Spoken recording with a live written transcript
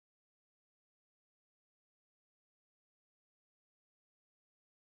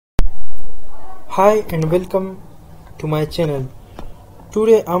Hi and welcome to my channel.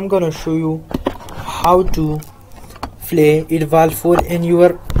 Today I'm gonna show you how to play Idval 4 in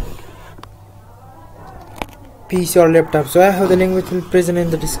your PC or laptop. So I have the link which will present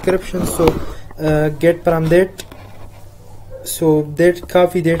in the description. So get from that. So that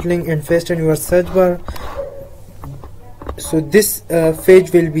copy that link and paste in your search bar. So this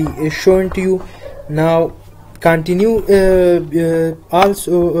page will be shown to you. Now continue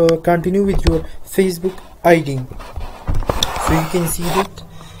also continue with your Facebook ID. So you can see that,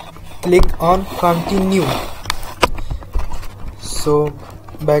 click on continue. So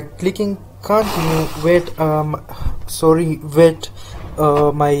by clicking continue, wait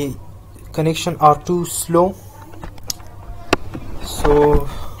my connection are too slow. So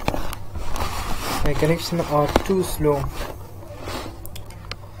my connection are too slow,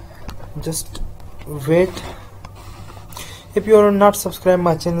 just wait. If you are not subscribed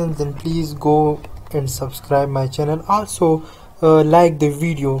my channel, then please go and subscribe my channel. Also like the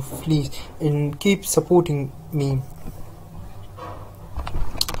video please and keep supporting me.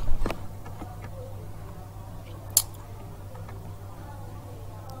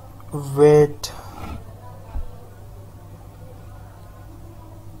 Wait,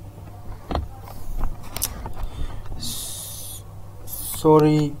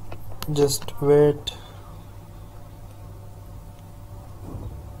 sorry, just wait.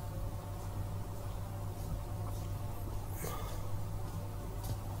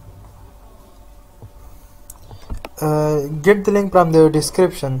 Get the link from the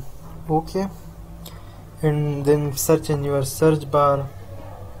description, okay, and then search in your search bar.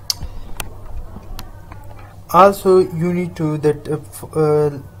 Also you need to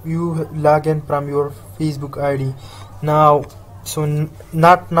that you log in from your Facebook ID now. So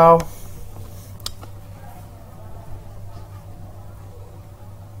not now,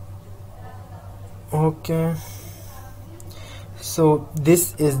 okay. So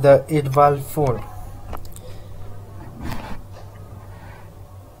this is the Idval 4.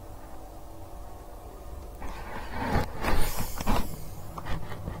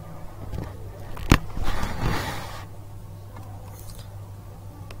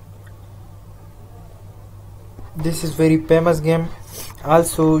 This is very famous game.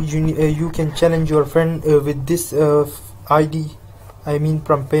 Also you can challenge your friend with this ID, I mean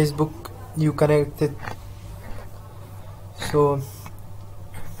from Facebook you connect it. So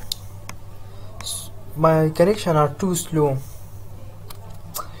my connection are too slow.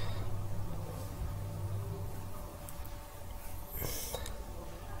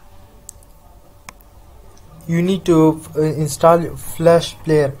 You need to install Flash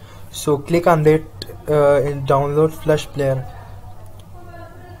Player. So click on that and download Flash Player.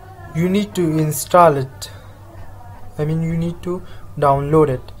 You need to install it, I mean you need to download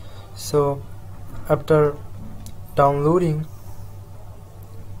it. So after downloading,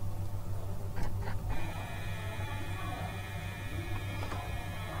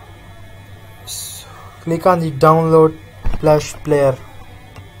 click on the download Flash Player.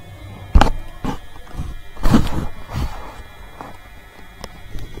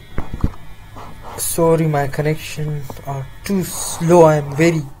 Sorry, my connection are too slow. I am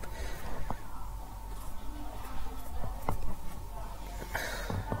very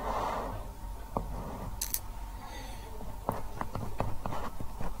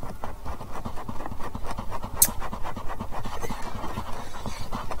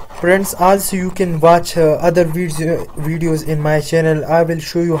friends. Also you can watch other videos in my channel. I will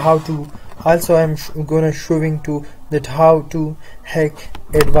show you how to. Also I'm gonna showing to that how to hack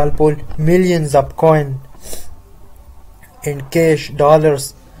Idval Pool millions of coin in cash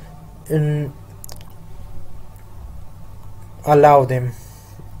dollars and allow them.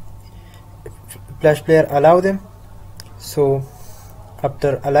 Flash Player allow them. So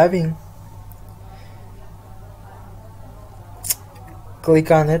after allowing,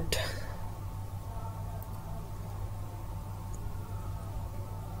 click on it.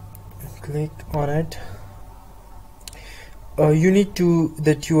 Click on it. You need to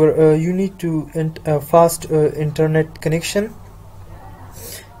that your you need to fast internet connection.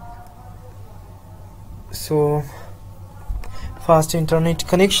 So fast internet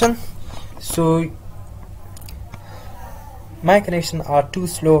connection. So my connection are too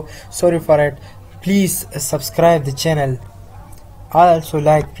slow, sorry for it. Please subscribe the channel. Also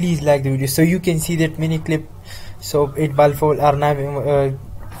please like the video so you can see that mini clip. So Idval 4 are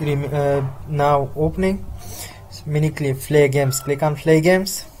now opening. So mini clip play games, click on play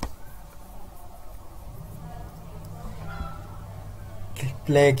games,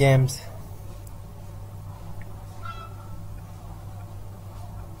 play games.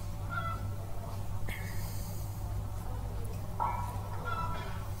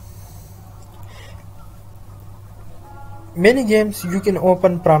 many games you can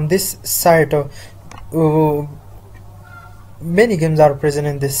open from this site. Many games are present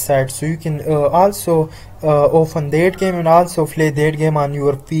in this site, so you can also open that game and also play that game on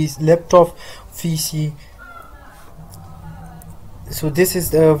your laptop, PC. So this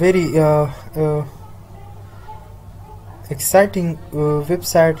is a very exciting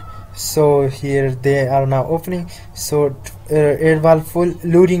website. So here they are now opening. So AdVal full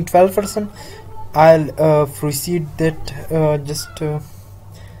loading 12%. I'll proceed that.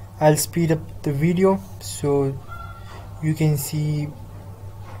 I'll speed up the video so you can see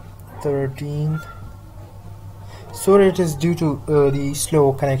 13. Sorry, it is due to the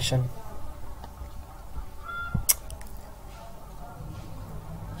slow connection.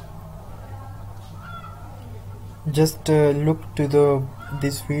 Just look to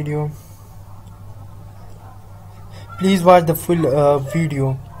this video. Please watch the full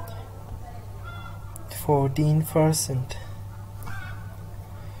video. 14%.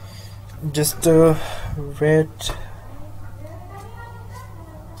 Just wait.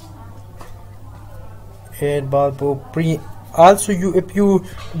 AdVal Pro. Also, if you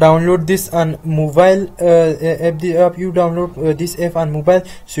download this on mobile, if you download this app on mobile,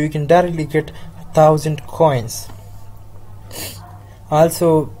 so you can directly get 1,000 coins.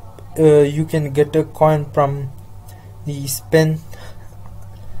 Also, you can get a coin from the spin.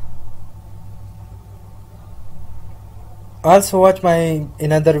 Also watch my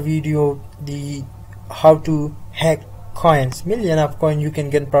another video, the how to hack coins. Million of coins you can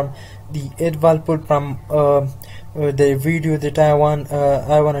get from the AdVal Pro from the video that I want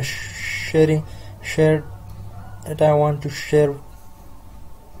to share that I want to share.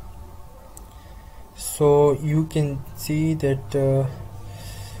 So you can see that.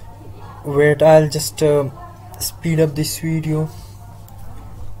 Wait, I'll just speed up this video.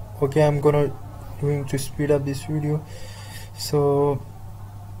 Okay, I'm going to speed up this video. So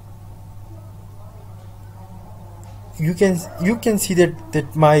you can see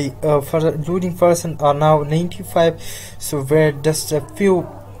that my loading % are now 95. So wait just a few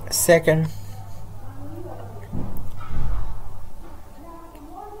seconds.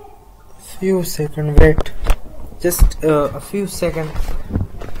 Wait just a few seconds.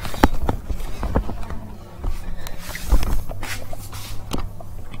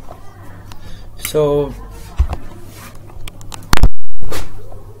 So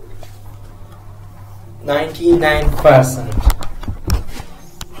 99%.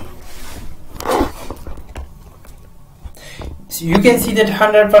 So you can see that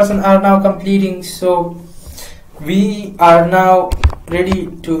 100% are now completing. So we are now ready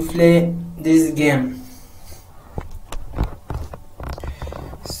to play this game.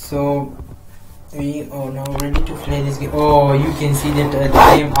 So we are now ready to play this game. Oh, you can see that the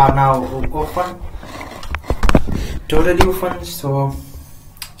game are now open, totally open. So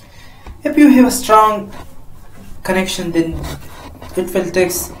if you have a strong connection, then it will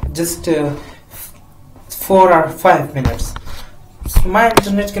take just 4 or 5 minutes. So my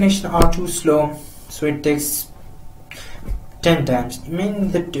internet connection are too slow, so it takes 10 times,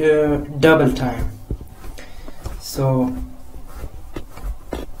 meaning that double time. So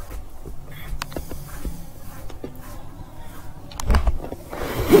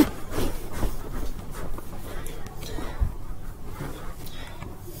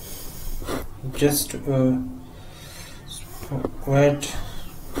just wait.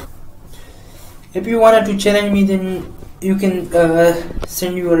 If you wanted to challenge me, then you can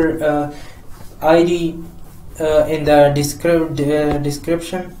send your ID in the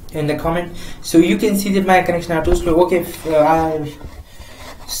description in the comment. So you can see that my connection are too slow. Okay,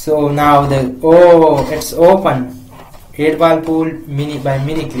 so now it's open. AdVal Pool by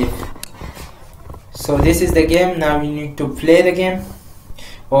Miniclip. So this is the game. Now we need to play the game.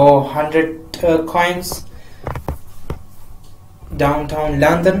 100 coins, downtown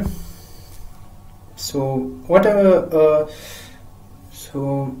London. So whatever.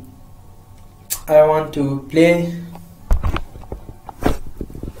 So I want to play.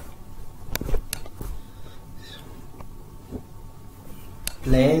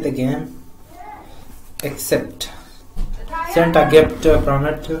 The game. Accept. Send a gift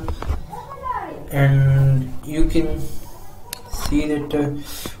promote, and you can see that.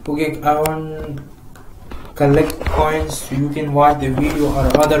 Okay, I want collect coins. You can watch the video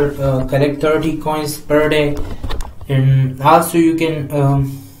or other collect 30 coins per day, and also you can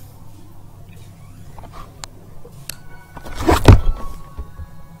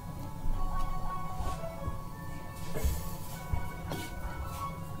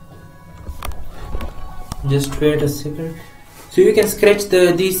just wait a second. So you can scratch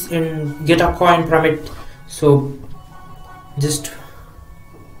this and get a coin from it. So Just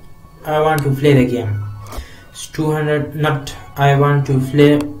I want to play the game. It's 200, not I want to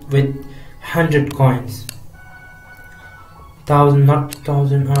play with 100 coins. 1000, not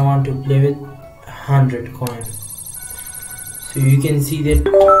 1000, I want to play with 100 coins. So you can see that.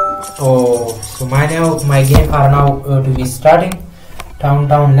 Oh, so my game are now to be starting.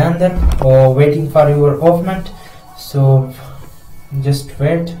 Downtown London, or waiting for your opening. So just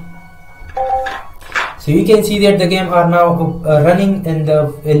wait. So you can see that the game are now running in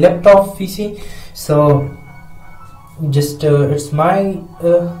the laptop PC. So just it's my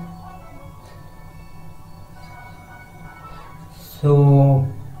so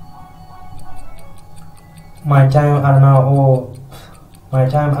my time are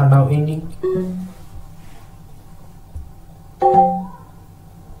now ending.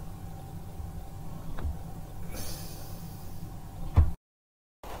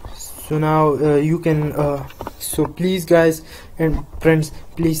 So now you can so please guys and friends,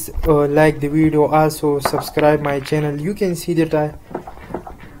 please like the video, also subscribe my channel. You can see that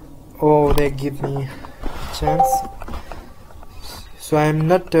they give me a chance. So I am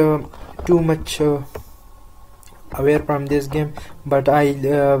not too much aware from this game, but I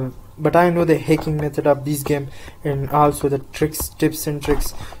know the hacking method of this game, and also the tips and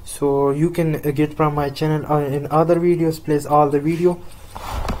tricks. So you can get from my channel in other videos. Place all the video,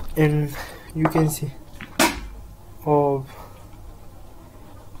 and you can see. Oh,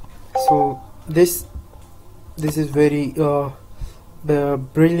 so this is very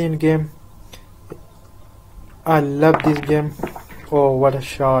brilliant game. I love this game. Oh, what a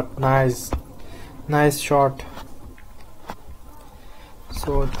shot! Nice shot.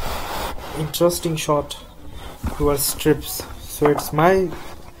 So interesting shot towards strips. So it's my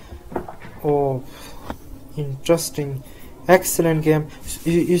interesting, excellent game.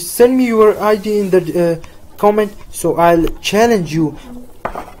 You send me your ID in the comment, so I'll challenge you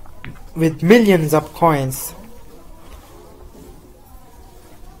with millions of coins.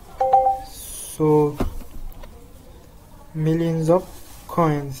 So millions of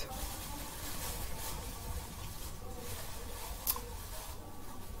coins.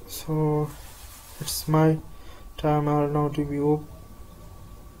 So it's my timer now to be up.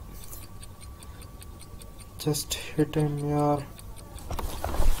 Just hit him, yeah.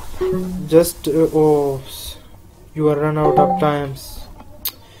 Just you are run out of times.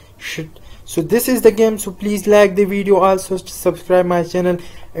 Shit. So this is the game. So please like the video, also subscribe my channel,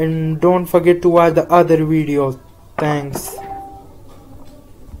 and don't forget to watch the other videos. Thanks.